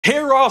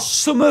Here are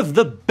some of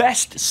the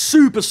best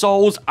Super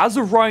Souls as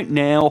of right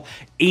now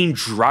in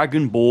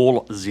Dragon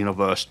Ball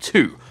Xenoverse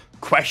 2.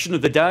 Question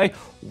of the day,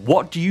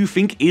 what do you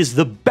think is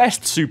the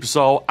best Super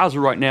Soul as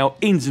of right now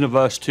in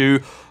Xenoverse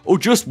 2? Or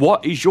just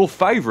what is your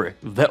favourite?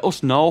 Let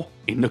us know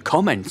in the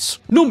comments.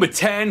 Number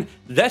 10,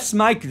 let's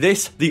make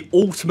this the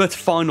ultimate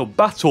final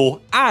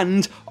battle,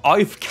 and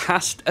I've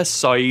cast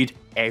aside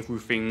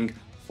everything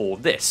for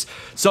this.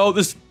 So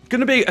there's going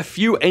to be a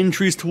few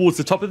entries towards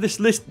the top of this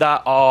list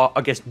that are,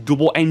 I guess,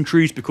 double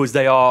entries because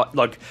they are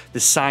like the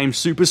same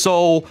Super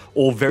Soul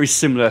or very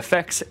similar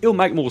effects. It'll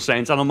make more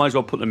sense, and I might as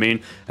well put them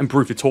in and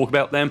briefly talk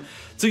about them.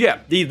 So yeah,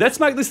 let's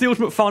make this the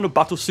ultimate final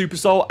battle Super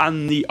Soul,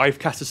 and I've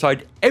cast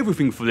aside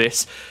everything for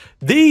this.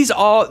 These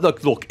are,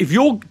 look, if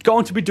you're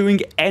going to be doing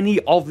any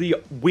of the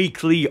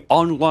weekly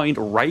online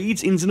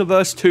raids in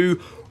Xenoverse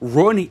 2,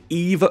 run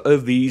either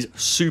of these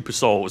Super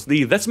Souls.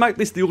 Let's make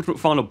this the ultimate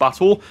final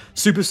battle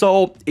Super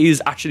Soul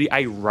is actually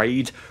a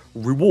raid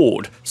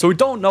reward. So we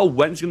don't know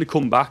when it's going to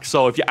come back.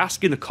 So if you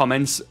ask in the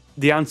comments,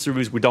 the answer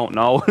is we don't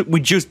know.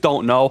 We just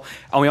don't know.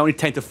 And we only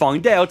tend to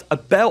find out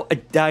about a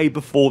day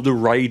before the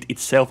raid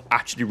itself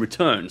actually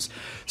returns.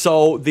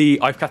 So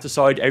I've cast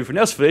aside everything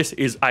else for this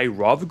is a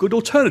rather good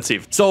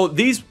alternative. So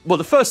the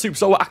first Super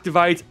Soul will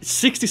activate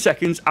 60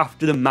 seconds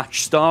after the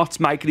match starts,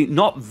 making it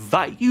not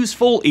that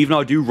useful, even though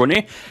I do run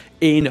it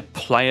in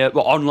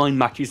online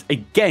matches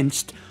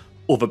against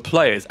other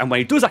players. And when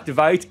it does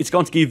activate, it's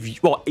going to give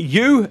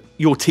you,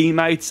 your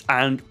teammates,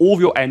 and all of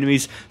your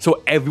enemies,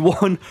 so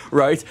everyone,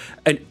 right,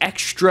 an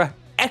extra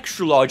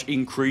large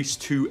increase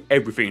to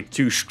everything,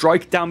 to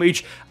strike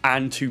damage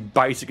and to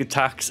basic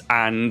attacks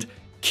and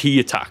key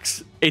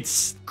attacks.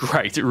 It's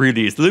great, it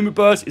really is. The limit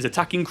burst is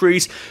attack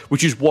increase,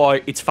 which is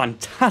why it's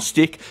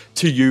fantastic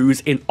to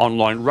use in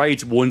online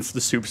raids once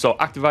the Super Soul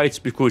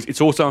activates, because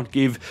it's also going to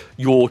give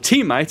your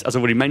teammates, as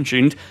I've already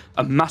mentioned,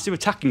 a massive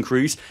attack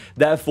increase,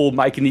 therefore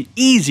making it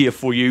easier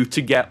for you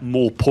to get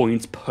more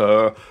points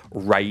per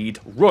raid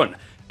run.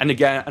 And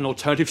again, an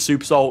alternative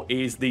Super Soul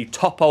is the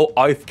Topo.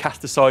 I've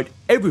cast aside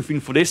everything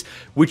for this,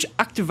 which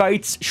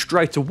activates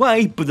straight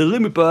away, but the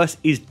limit burst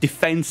is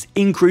defense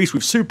increase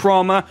with super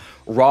armor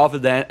rather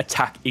than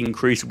attack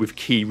increase with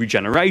key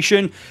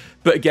regeneration.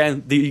 But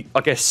again,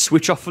 I guess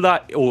switch off for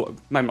that, or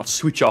maybe not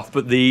switch off,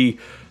 but the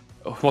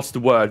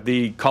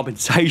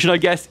compensation, I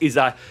guess, is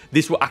that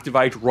this will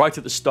activate right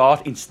at the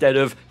start instead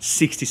of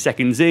 60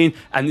 seconds in,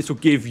 and this will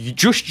give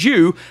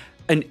you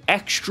an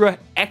extra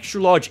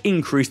large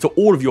increase to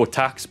all of your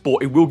attacks,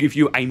 but it will give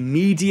you a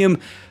medium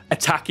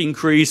attack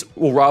increase,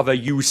 or rather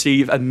you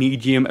receive a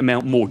medium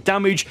amount more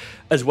damage,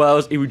 as well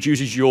as it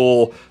reduces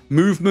your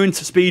movement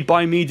speed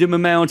by a medium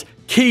amount,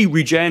 key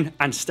regen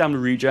and stamina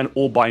regen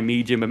all by a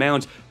medium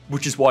amount,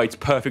 which is why it's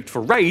perfect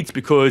for raids,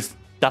 because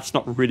that's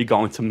not really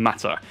going to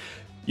matter.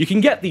 You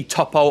can get the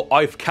Topo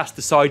I've cast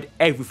aside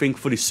everything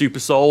for the Super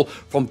Soul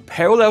from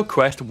Parallel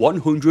Quest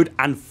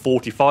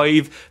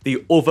 145,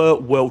 the other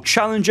World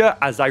Challenger,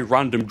 as a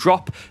random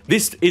drop.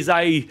 This is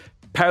a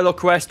Parallel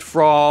Quest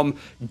from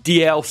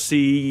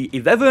DLC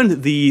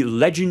 11, the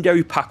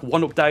Legendary Pack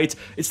 1 update.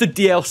 It's the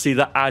DLC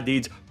that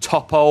added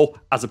Topo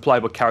as a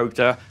playable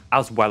character,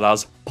 as well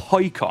as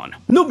Pycon.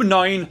 Number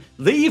 9,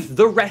 leave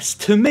the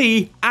rest to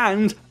me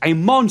and a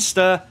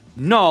monster.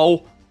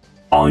 No,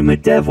 I'm a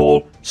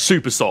devil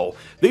Super Soul.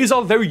 These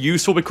are very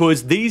useful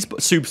because these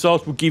Super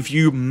Souls will give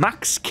you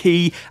max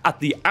key at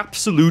the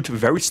absolute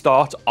very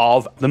start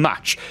of the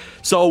match.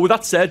 So with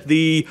that said,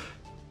 the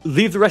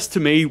leave the rest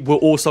to me will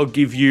also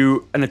give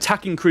you an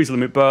attack increase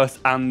limit burst,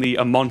 and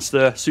a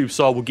monster Super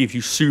Soul will give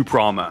you super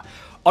armor.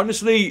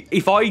 Honestly,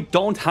 if I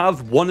don't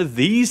have one of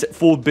these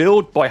for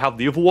build, but I have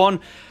the other one,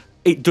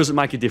 it doesn't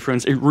make a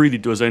difference. It really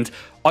doesn't.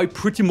 I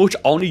pretty much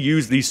only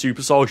use these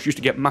Super Souls just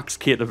to get max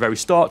key at the very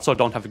start, so I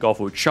don't have to go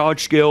for a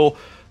charge skill,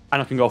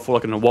 and I can go for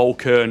like an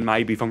Awoken,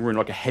 maybe if I'm running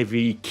like a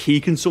heavy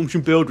key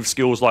consumption build with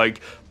skills like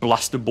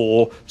Blaster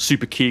Ball,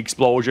 Super Key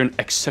Explosion,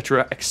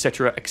 etc,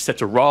 etc,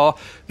 etc.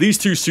 These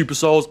two Super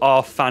Souls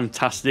are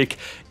fantastic.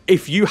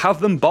 If you have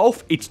them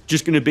both, it's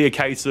just going to be a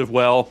case of,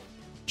 well,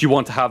 do you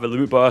want to have a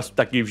limit burst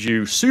that gives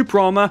you super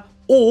armor,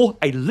 or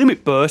a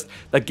limit burst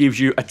that gives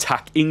you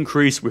attack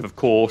increase with, of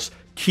course,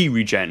 key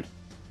regen?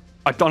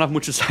 I don't have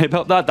much to say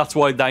about that. That's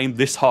why they're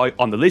this high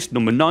on the list.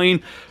 Number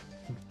 9,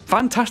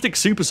 fantastic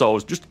Super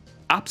Souls. Just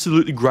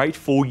absolutely great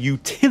for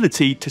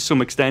utility to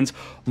some extent,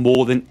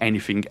 more than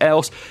anything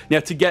else. Now,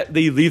 to get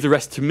the leave the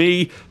rest to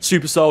me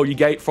Super Soul, you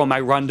get from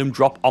a random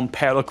drop on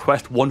Parallel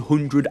Quest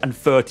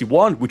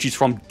 131, which is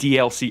from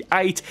DLC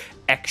 8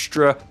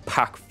 Extra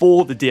Pack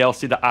 4, the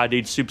DLC that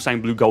added Super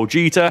Saiyan Blue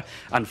Gogeta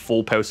and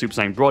Full Power Super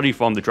Saiyan Broly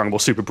from the Dragon Ball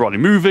Super Broly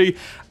movie,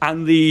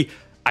 and the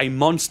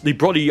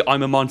Broly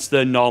I'm a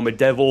Monster, No I'm a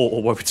Devil,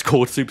 or whatever it's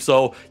called, Super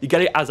Soul. You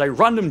get it as a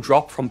random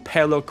drop from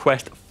Parallel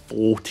Quest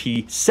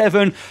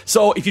 47.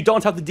 So if you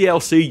don't have the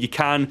DLC, you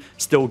can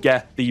still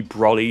get the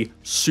Broly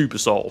Super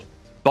Soul.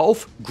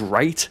 both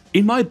great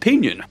in my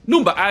opinion.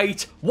 Number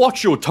 8,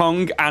 watch your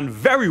tongue, and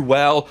very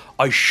well,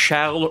 I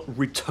shall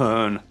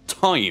return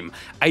time.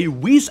 A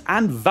Whiz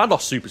and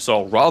Vados Super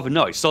Soul, rather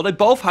nice. So they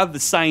both have the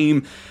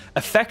same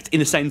effect in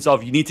the sense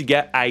of you need to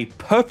get a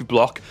perfect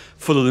block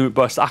for the limit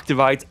burst to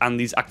activate, and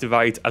these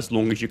activate as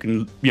long as you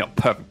can,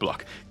 perfect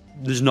block.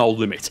 There's no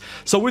limit.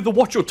 So with the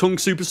Watch Your Tongue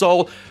Super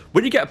Soul,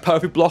 when you get a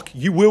perfect block,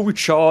 you will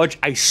recharge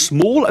a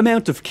small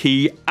amount of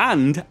ki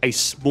and a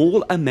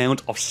small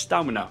amount of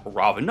stamina.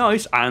 Rather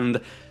nice. And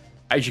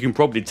as you can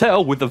probably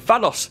tell, with the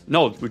Vados,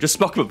 no, we just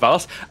spoke about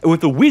Vados, with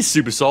the Whiz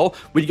Super Soul,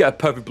 when you get a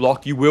perfect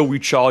block, you will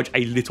recharge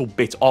a little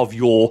bit of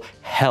your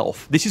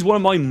health. This is one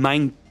of my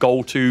main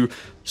go-to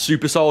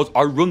Super Souls.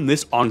 I run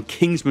this on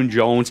Kingsman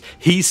Jones.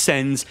 He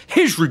sends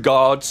his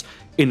regards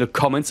in the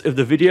comments of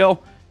the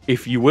video,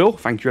 if you will.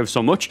 Thank you ever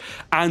so much.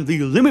 And the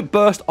limit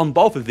burst on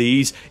both of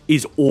these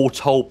is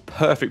auto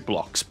perfect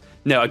blocks.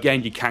 Now,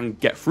 again, you can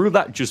get through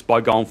that just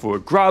by going for a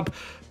grab.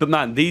 But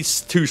man,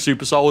 these two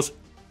Super Souls,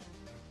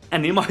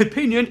 and in my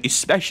opinion,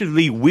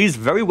 especially Whiz,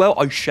 very well,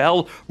 I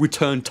shall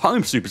return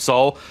time Super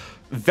Soul,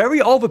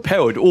 very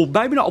overpowered, or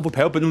maybe not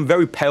overpowered, but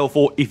very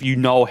powerful if you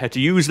know how to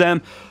use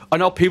them. I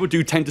know people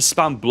do tend to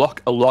spam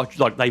block a lot,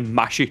 like they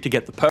mash it to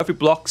get the perfect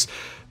blocks.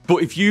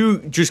 But if you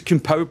just can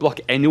power block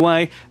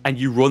anyway, and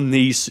you run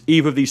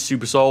either of these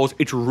Super Souls,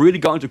 it's really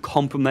going to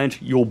complement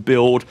your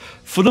build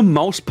for the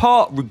most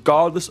part,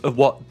 regardless of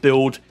what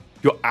build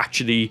you're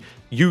actually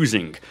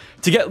using.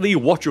 To get the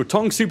Watch Your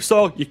Tongue Super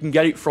Soul, you can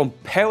get it from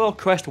Parallel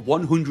Quest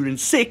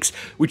 106,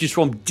 which is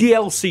from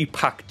DLC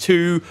Pack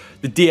 2,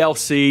 the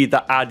DLC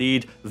that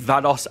added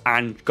Vados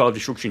and God of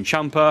Destruction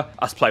Champa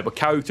as playable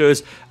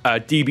characters,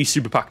 DB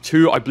Super Pack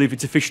 2, I believe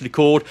it's officially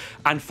called,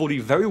 and for the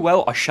very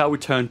well I shall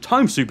return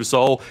time Super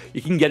Soul,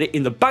 you can get it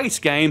in the base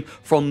game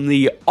from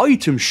the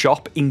item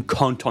shop in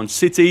Canton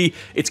City.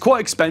 It's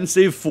quite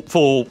expensive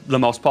for the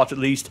most part at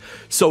least,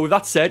 so with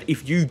that said,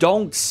 if you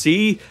don't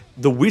see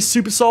the Whiz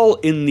Super Soul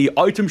in the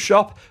item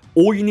shop,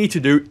 all you need to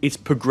do is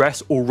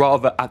progress, or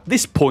rather at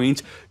this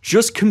point,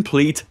 just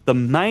complete the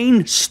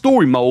main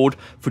story mode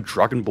for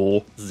Dragon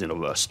Ball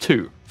Xenoverse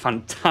 2.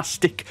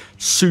 Fantastic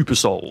Super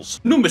Souls.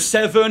 Number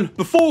 7,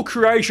 before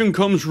creation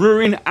comes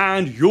ruin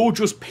and you're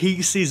just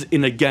pieces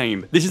in a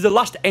game. This is the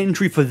last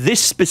entry for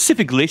this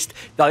specific list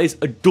that is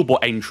a double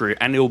entry,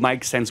 and it'll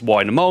make sense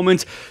why in a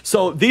moment.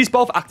 So these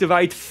both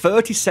activate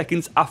 30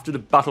 seconds after the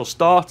battle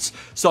starts,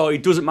 so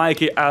it doesn't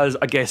make it as,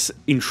 I guess,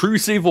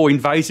 intrusive or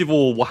invasive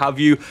or what have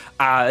you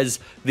as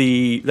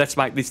the, let's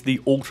make this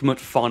the ultimate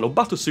final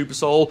battle Super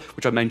Soul,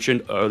 which I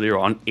mentioned earlier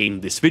on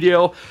in this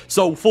video.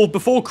 So for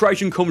before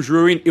creation comes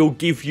ruin, it'll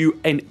give you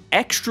an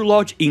extra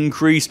large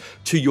increase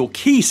to your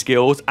key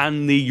skills,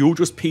 and the You're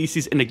Just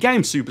Pieces in a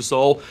Game Super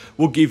Soul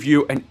will give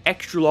you an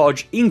extra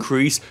large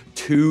increase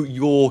to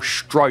your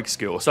strike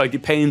skill. So it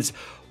depends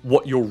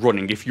what you're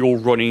running. If you're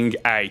running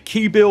a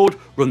key build,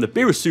 run the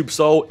Beerus Super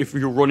Soul. If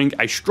you're running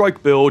a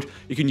strike build,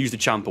 you can use the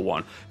Champa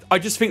one. I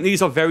just think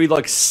these are very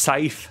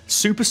safe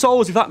Super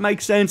Souls, if that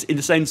makes sense, in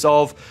the sense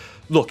of,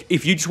 look,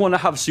 if you just want to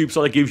have a Super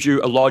Soul that gives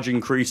you a large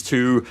increase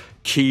to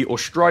key or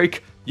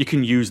strike, you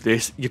can use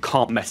this. You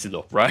can't mess it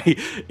up, right?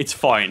 It's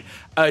fine.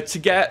 To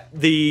get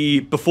the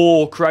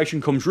Before Creation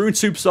Comes Ruin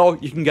Super Soul,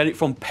 you can get it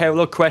from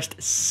Parallel Quest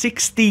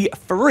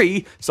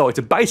 63, so it's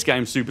a base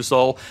game Super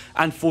Soul.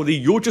 And for the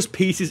You're Just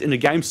Pieces in the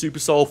Game Super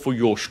Soul for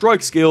your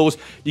strike skills,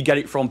 you get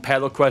it from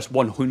Parallel Quest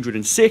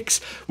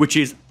 106, which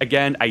is,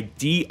 again, a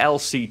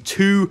DLC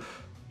 2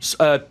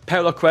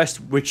 Parallel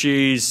Quest, which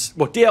is,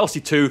 well,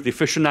 DLC 2, the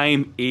official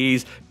name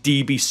is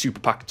DB Super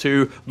Pack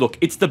 2. Look,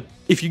 it's the,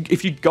 if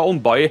you go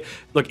and buy it,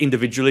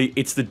 individually,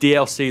 it's the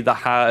DLC that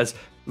has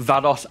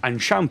Vados and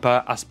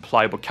Champa as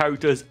playable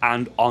characters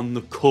and on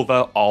the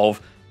cover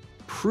of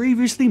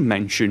previously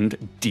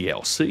mentioned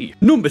DLC.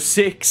 Number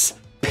 6,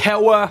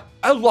 power,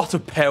 a lot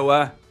of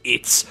power.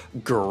 It's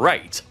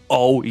great.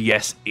 Oh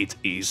yes, it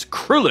is.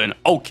 Krillin.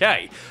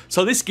 Okay,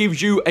 so this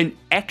gives you an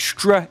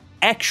extra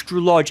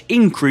large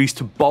increase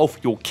to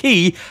both your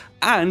ki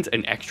and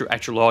an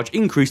extra large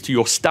increase to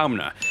your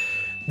stamina.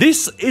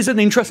 This is an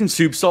interesting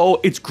Super Soul.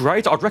 It's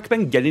great. I'd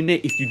recommend getting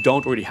it if you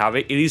don't already have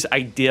it. It is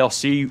a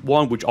DLC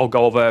one, which I'll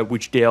go over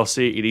which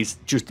DLC it is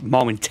just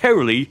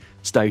momentarily.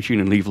 Stay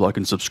tuned and leave a like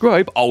and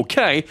subscribe.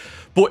 Okay,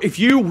 but if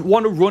you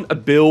want to run a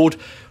build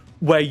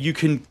where you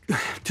can,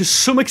 to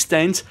some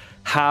extent,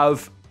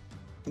 have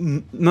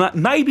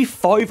maybe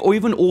 5 or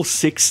even all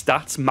 6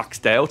 stats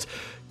maxed out,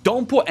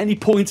 don't put any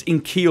points in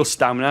ki or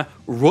stamina,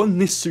 run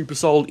this Super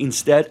Soul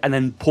instead, and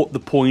then put the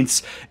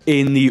points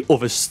in the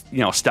other,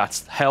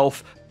 stats,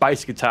 health,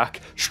 basic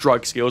attack,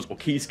 strike skills, or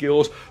ki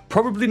skills.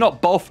 Probably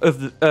not both of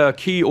the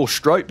ki or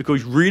strike,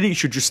 because really you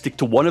should just stick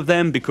to one of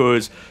them,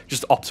 because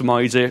just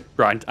optimize it,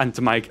 right, and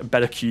to make a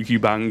better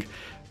QQ bang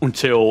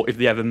until, if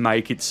they ever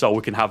make it so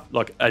we can have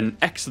an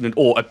excellent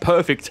or a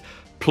perfect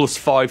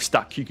 +5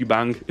 stat QQ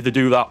bang. If they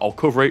do that, I'll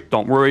cover it,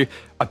 don't worry.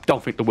 I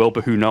don't think they will,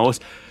 but who knows.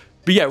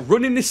 But yeah,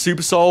 running this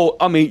Super Soul,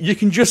 I mean, you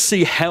can just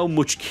see how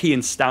much ki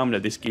and stamina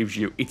this gives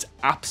you. It's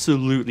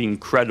absolutely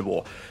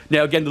incredible.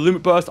 Now, again, the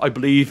Limit Burst, I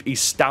believe, is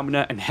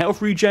stamina and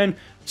health regen.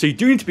 So you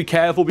do need to be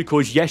careful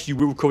because, yes, you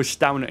will recover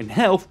stamina and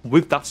health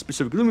with that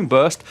specific Limit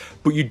Burst,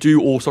 but you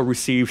do also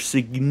receive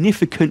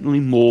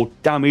significantly more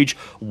damage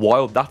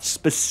while that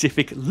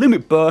specific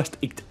Limit Burst,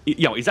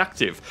 is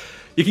active.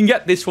 You can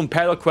get this from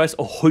Parallel Quest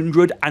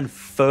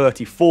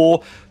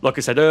 134. Like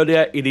I said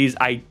earlier, it is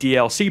a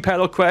DLC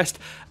Parallel Quest,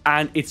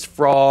 and it's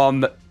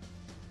from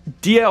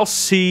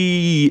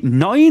DLC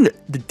 9,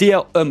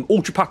 the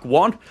Ultra Pack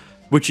 1,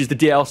 which is the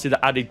DLC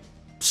that added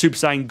Super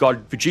Saiyan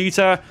God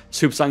Vegeta,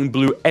 Super Saiyan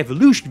Blue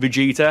Evolution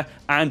Vegeta,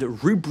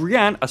 and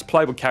Rubrian as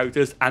playable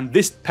characters, and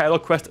this Parallel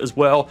Quest as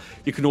well.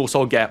 You can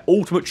also get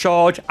Ultimate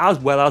Charge as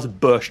well as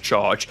Burst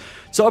Charge.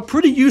 So a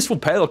pretty useful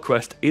Parallel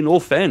Quest in all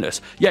fairness.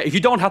 Yeah, if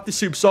you don't have the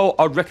Super Soul,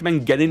 I'd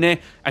recommend getting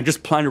it and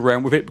just playing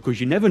around with it because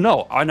you never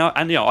know. I know,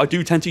 and I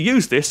do tend to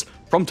use this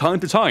from time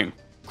to time.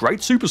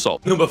 Great Super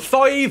Soul. Number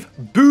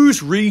 5,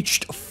 Boo's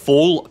reached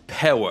full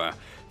power.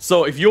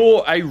 So if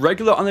you're a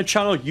regular on the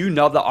channel, you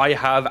know that I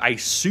have a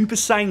Super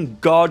Saiyan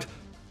God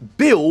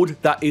build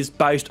that is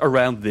based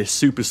around this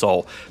Super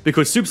Soul.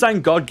 Because Super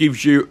Saiyan God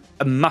gives you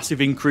a massive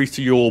increase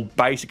to your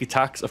basic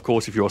attacks, of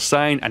course, if you're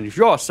Saiyan. And if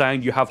you're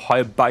Saiyan, you have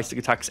higher basic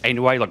attacks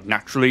anyway, like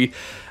naturally.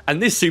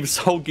 And this Super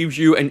Soul gives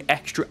you an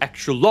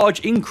extra large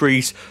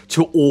increase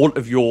to all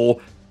of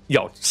your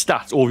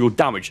stats, all your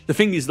damage. The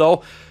thing is,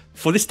 though,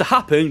 for this to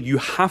happen, you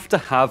have to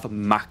have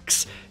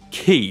max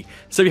ki.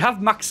 So you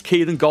have max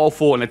ki and go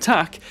for an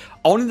attack,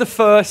 only the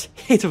first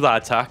hit of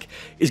that attack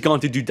is going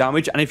to do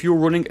damage. And if you're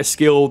running a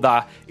skill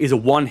that is a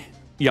one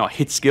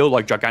hit skill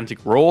like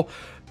Gigantic Roar,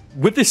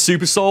 with this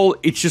Super Soul,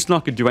 it's just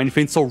not going to do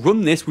anything. So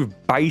run this with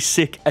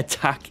basic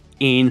attack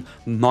in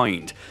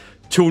mind.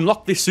 To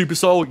unlock this Super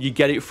Soul, you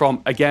get it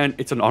from, again,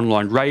 it's an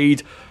online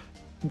raid.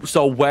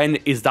 So when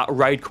is that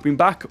raid coming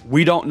back?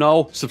 We don't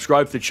know.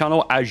 Subscribe to the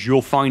channel as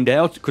you'll find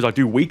out, because I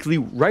do weekly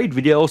raid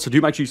videos, so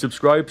do make sure you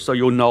subscribe so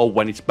you'll know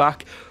when it's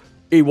back.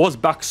 It was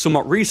back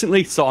somewhat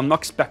recently, so I'm not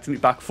expecting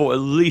it back for at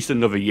least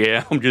another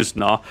year. I'm just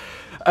not.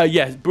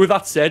 Yeah, but with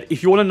that said,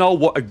 if you want to know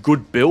what a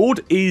good build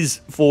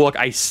is for like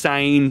a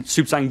Super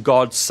Saiyan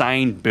God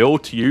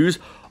build to use,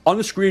 on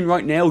the screen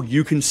right now,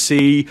 you can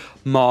see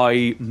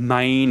my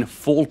main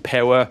full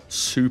power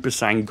Super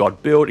Saiyan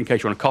God build in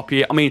case you want to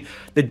copy it. I mean,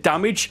 the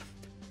damage,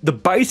 the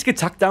basic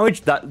attack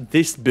damage that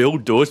this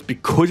build does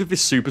because of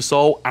this Super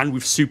Soul and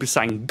with Super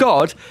Saiyan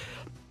God,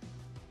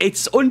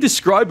 it's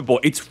undescribable.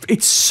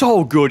 It's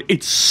so good.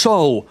 It's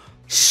so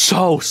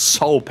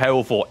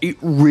powerful. It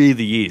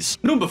really is.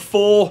 Number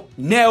 4,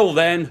 now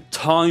then,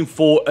 time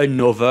for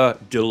another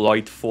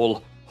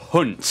delightful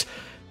hunt.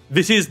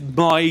 This is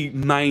my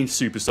main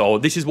Super Soul.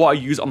 This is what I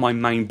use on my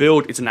main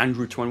build. It's an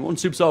Android 21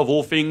 Super Soul of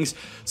all things.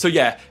 So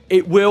yeah,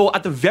 it will,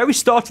 at the very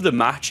start of the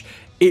match,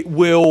 it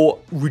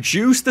will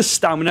reduce the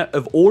stamina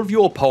of all of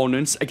your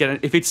opponents. Again,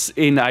 if it's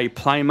in a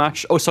play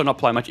match, oh, sorry, not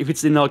play match, if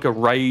it's in like a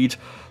raid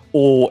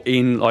or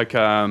in like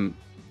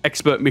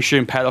expert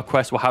mission, parallel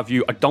quest, what have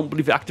you, I don't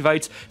believe it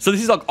activates. So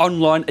this is like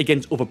online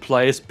against other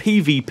players,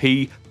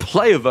 PvP,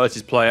 player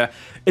versus player.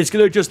 It's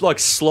going to just like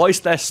slice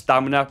their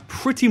stamina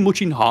pretty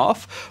much in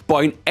half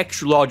by an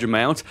extra large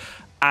amount,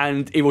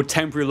 and it will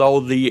temporarily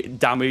lower the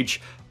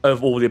damage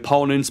of all the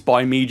opponents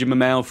by a medium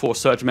amount for a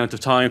certain amount of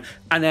time.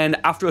 And then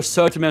after a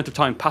certain amount of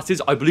time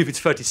passes, I believe it's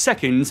 30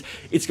 seconds,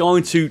 it's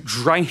going to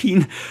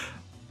drain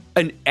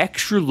an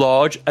extra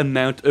large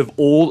amount of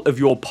all of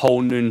your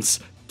opponent's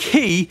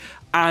ki,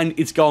 and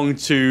it's going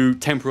to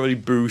temporarily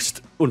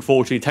boost,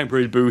 unfortunately,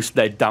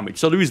 their damage.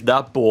 So there is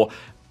that, but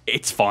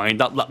it's fine.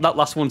 That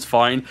last one's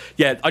fine.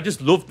 Yeah, I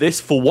just love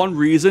this for one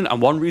reason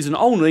and one reason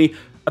only.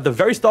 At the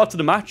very start of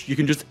the match, you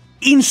can just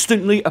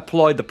instantly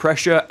apply the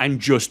pressure and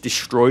just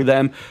destroy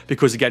them,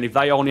 because again, if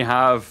they only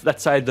have,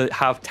 let's say they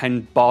have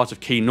 10 bars of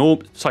ki,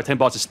 10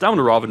 bars of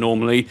stamina rather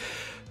normally,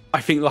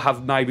 I think they'll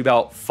have maybe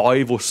about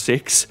 5 or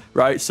 6,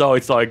 right? So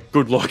it's like,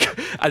 good luck.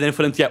 And then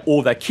for them to get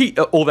all their ki,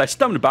 all their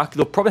stamina back,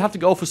 they'll probably have to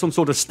go for some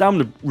sort of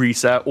stamina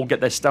reset or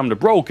get their stamina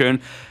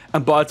broken.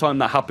 And by the time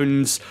that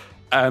happens,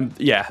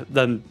 yeah,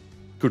 then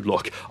good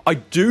luck. I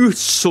do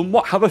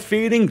somewhat have a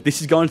feeling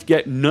this is going to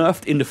get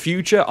nerfed in the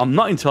future. I'm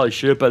not entirely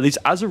sure, but at least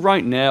as of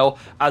right now,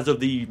 as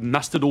of the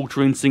Mastered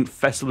Ultra Instinct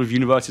Festival of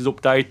Universes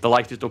update, the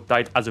latest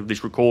update as of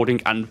this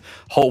recording and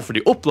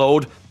hopefully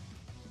upload,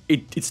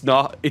 it's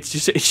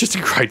just a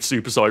great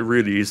Super Soul, it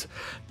really is.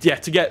 Yeah,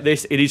 to get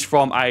this, it is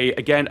from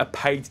again a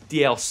paid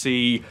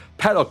DLC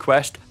Parallel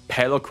Quest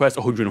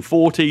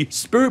 140,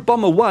 Spirit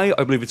Bomb Away,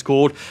 I believe it's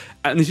called,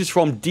 and this is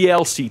from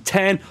DLC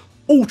 10,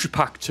 Ultra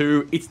Pack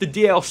 2. It's the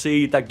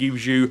DLC that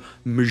gives you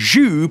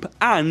Majub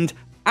and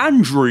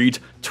Android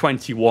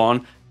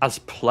 21 as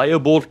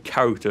playable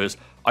characters.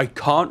 I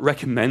can't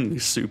recommend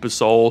this Super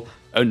Soul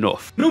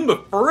enough. Number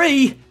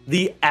 3,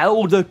 the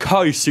Elder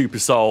Kai Super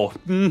Soul.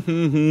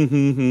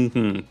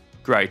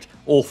 Great,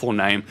 awful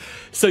name.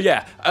 So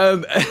yeah,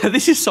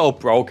 this is so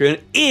broken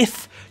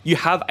if you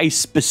have a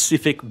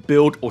specific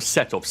build or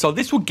setup. So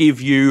this will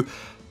give you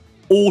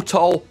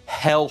auto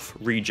health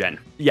regen.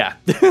 Yeah.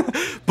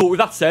 But with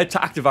that said,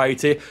 to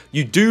activate it,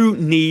 you do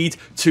need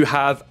to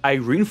have a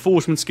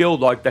reinforcement skill,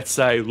 like let's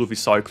say Lovely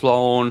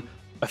Cyclone,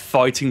 a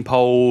fighting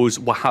pose,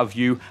 what have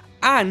you,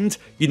 and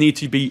you need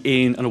to be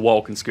in an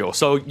awoken skill.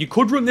 So you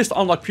could run this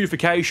on like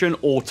Purification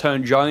or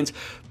Turn Giant,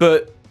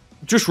 but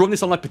just run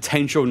this on like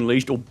Potential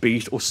Unleashed or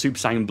Beast or Super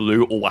Saiyan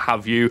Blue or what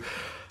have you.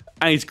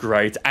 And it's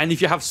great. And if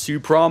you have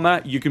super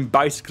armor, you can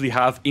basically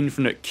have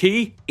infinite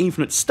ki,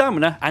 infinite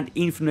stamina, and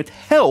infinite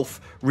health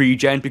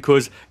regen,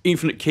 because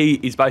infinite ki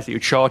is basically a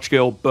charge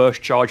skill,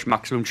 burst charge,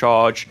 maximum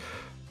charge,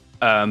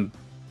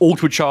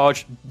 ultimate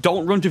charge.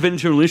 Don't run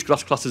Divinity Unleashed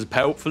because that's classed as a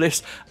power up for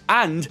this.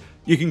 And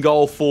you can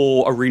go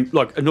for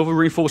another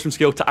reinforcement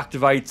skill to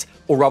activate,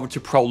 or rather to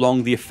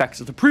prolong the effects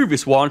of the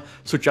previous one,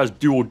 such as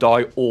Do or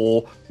Die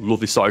or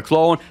Lovely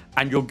Cyclone.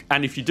 And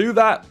if you do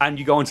that and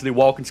you go into the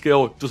Awoken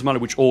skill, doesn't matter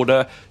which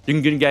order, you're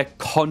going to get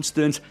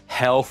constant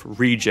health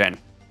regen.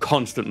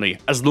 Constantly,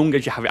 as long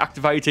as you have it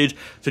activated.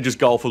 So just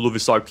go for Lovely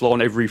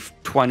Cyclone every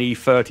 20,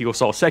 30 or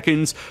so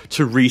seconds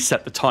to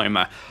reset the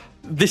timer.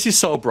 This is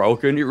so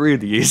broken, it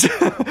really is.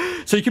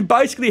 So you can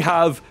basically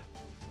have,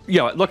 you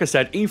know, like I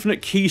said,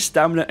 infinite ki,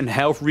 stamina, and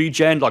health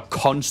regen, like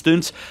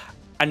constant.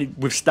 And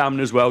with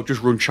stamina as well,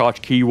 just run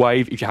charge ki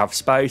wave if you have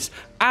space.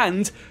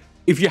 And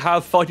if you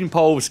have fighting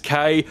pose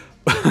K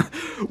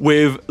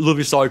with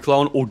Lovely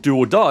Cyclone or Do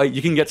or Die,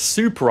 you can get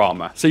super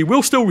armor. So you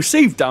will still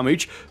receive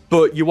damage,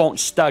 but you won't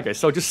stagger.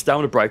 So just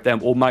stamina break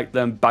them or make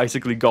them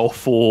basically go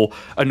for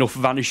enough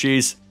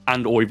vanishes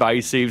and or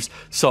evasives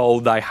so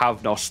they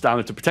have no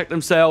stamina to protect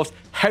themselves,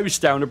 heavy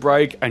stamina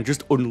break, and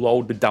just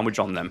unload the damage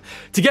on them.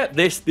 To get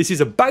this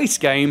is a base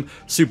game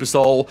Super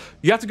Soul.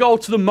 You have to go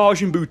to the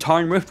Majin Buu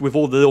Time Rift with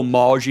all the little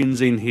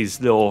margins in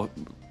his little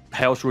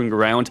health ring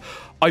around.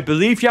 I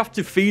believe you have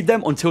to feed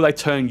them until they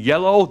turn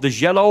yellow.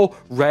 There's yellow,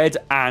 red,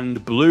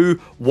 and blue.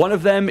 One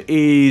of them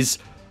is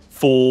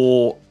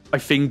for, I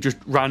think, just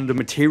random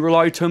material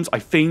items. I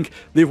think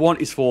the other one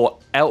is for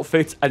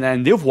outfits, and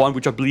then the other one,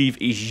 which I believe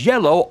is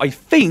yellow, I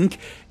think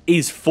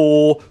is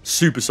for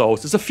Super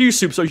Souls. There's a few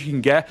Super Souls you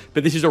can get,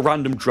 but this is a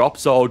random drop,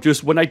 so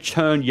just when they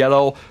turn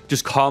yellow,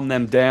 just calm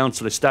them down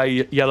so they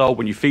stay yellow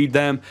when you feed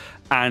them,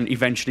 and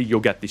eventually you'll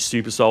get this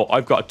Super Soul.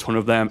 I've got a ton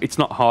of them. It's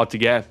not hard to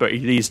get, but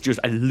it is just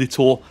a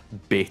little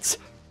bit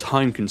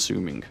time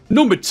consuming.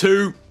 Number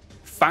 2,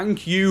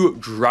 thank you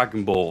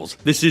Dragon Balls.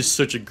 This is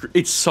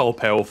it's so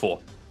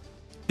powerful.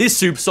 This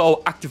Super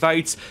Soul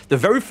activates the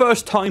very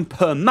first time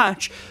per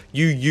match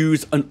you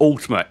use an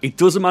ultimate. It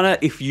doesn't matter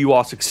if you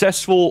are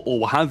successful or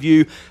what have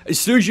you. As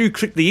soon as you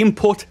click the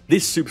input,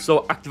 this Super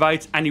Soul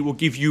activates and it will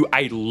give you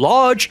a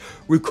large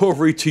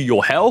recovery to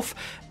your health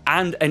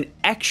and an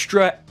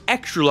extra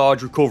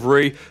large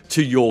recovery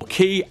to your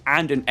ki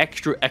and an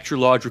extra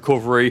large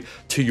recovery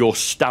to your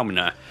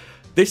stamina.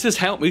 This has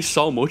helped me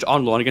so much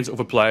online against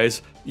other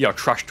players, you know,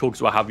 trash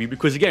talks, what have you,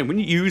 because again, when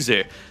you use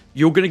it,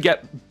 you're going to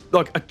get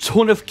like a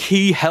ton of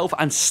ki, health,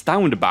 and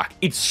stamina back.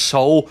 It's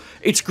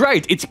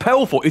great, it's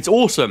powerful, it's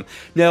awesome.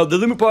 Now, the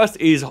Limit Burst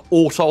is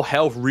also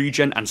health,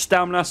 regen, and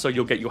stamina, so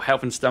you'll get your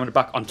health and stamina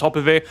back on top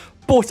of it.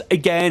 But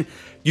again,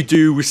 you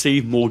do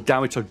receive more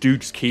damage, so do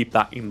just keep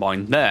that in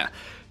mind there.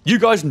 You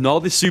guys know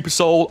this Super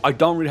Soul. I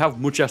don't really have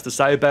much else to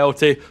say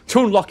about it. To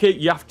unlock it,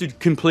 you have to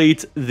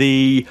complete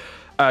the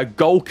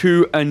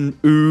Goku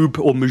and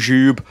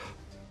Majub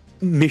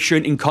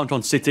mission in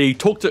Canton City.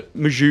 Talk to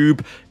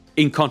Majub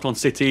in Canton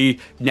City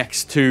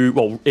next to,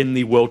 well, in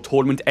the World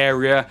Tournament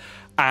area.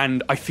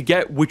 And I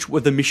forget which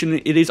the mission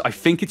it is. I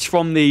think it's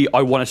from the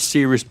I Want a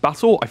Serious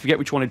Battle. I forget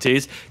which one it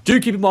is. Do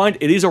keep in mind,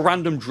 it is a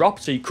random drop,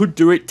 so you could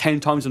do it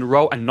 10 times in a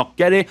row and not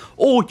get it,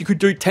 or you could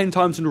do it 10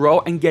 times in a row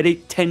and get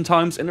it 10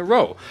 times in a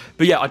row.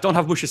 But yeah, I don't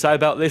have much to say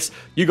about this.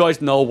 You guys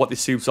know what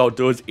this Super Soul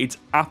does. It's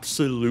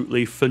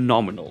absolutely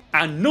phenomenal.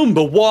 And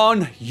number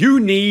 1,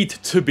 you need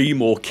to be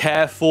more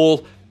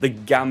careful. The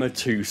Gamma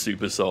 2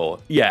 Super Soul.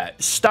 Yeah,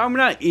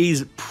 stamina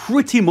is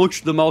pretty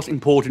much the most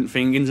important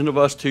thing in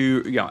Xenoverse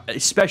 2, you know,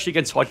 especially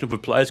against fighting other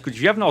players, because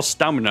if you have no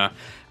stamina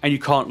and you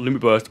can't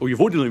Limit Burst, or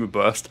you've already Limit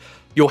Burst,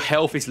 your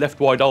health is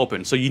left wide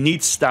open, so you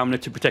need stamina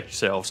to protect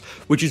yourselves,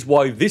 which is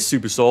why this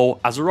Super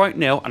Soul, as of right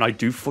now, and I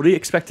do fully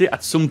expect it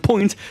at some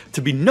point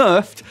to be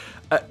nerfed,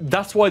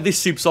 that's why this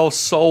Super Soul is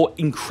so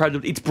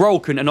incredible. It's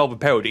broken and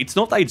overpowered. It's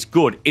not that it's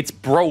good, it's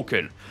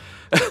broken.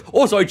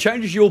 Also, it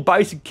changes your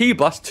basic ki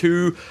blast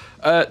to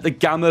the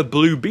Gamma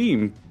Blue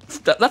Beam.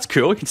 That's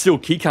cool. You can still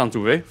ki counter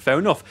with it. Fair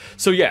enough.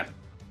 So yeah,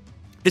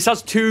 this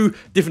has 2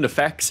 different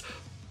effects,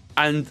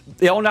 and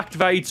they only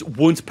activate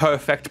once per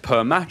effect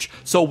per match.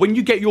 So when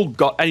you get your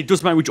guard, and it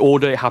doesn't matter which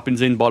order it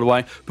happens in, by the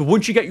way, but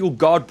once you get your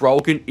guard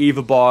broken,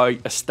 either by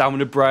a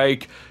stamina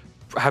break,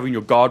 having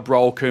your guard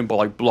broken by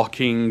like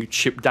blocking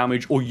chip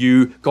damage, or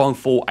you going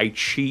for a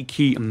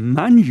cheeky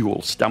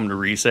manual stamina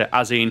reset,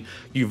 as in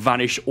you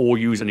vanish or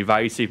use an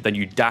evasive, then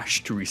you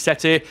dash to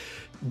reset it,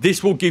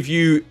 this will give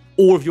you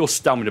all of your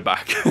stamina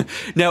back.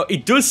 Now,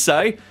 it does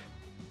say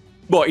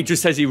But it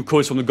just says it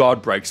recovers from the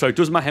guard break, so it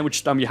doesn't matter how much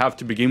stamina you have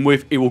to begin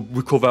with, it will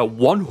recover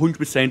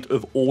 100%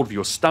 of all of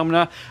your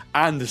stamina.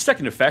 And the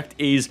second effect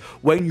is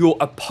when your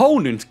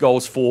opponent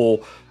goes for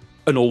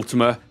an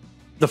ultimate,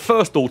 the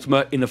first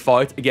ultimate in the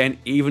fight, again,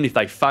 even if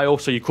they fail,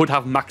 so you could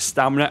have max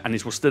stamina and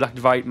this will still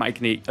activate,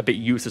 making it a bit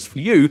useless for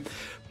you,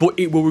 but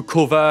it will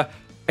recover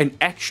an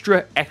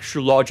extra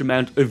large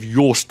amount of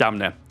your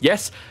stamina.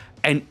 Yes,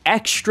 an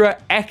extra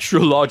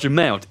large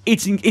amount.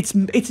 It's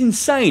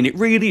insane. It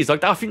really is.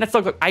 Like, I think that's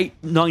like 8,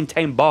 9,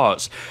 10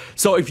 bars.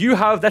 So if you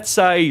have, let's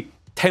say,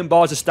 10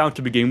 bars of stamina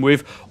to begin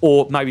with,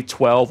 or maybe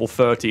 12 or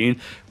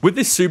 13, with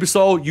this Super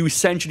Soul, you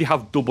essentially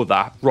have double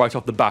that right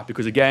off the bat,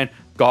 because again,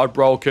 guard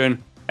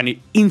broken, and it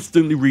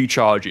instantly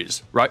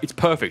recharges. Right? It's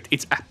perfect.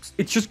 It's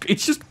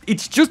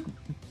just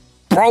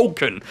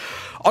broken.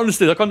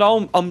 Honestly, like, I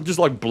know I'm just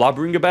like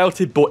blabbering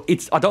about it, but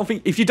I don't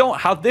think, if you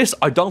don't have this,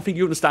 I don't think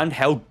you understand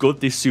how good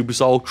this Super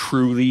Soul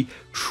truly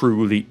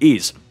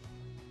is.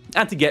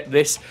 And to get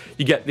this,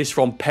 you get this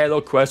from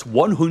Payload Quest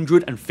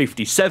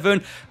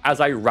 157 as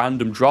a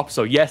random drop.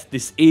 So yes,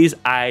 this is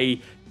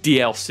a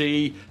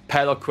DLC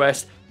Payload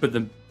Quest, but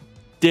the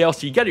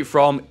DLC you get it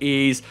from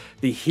is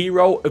the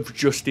Hero of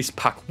Justice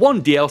Pack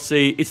 1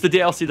 DLC. It's the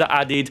DLC that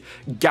added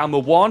Gamma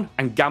 1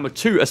 and Gamma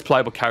 2 as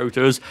playable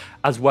characters,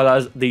 as well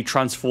as the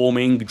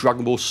transforming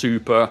Dragon Ball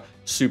Superhero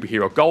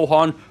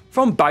Gohan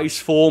from base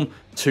form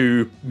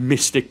to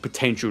Mystic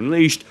Potential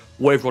Unleashed,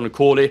 whatever you want to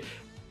call it.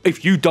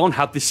 If you don't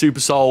have this Super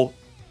Soul,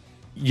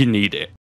 you need it.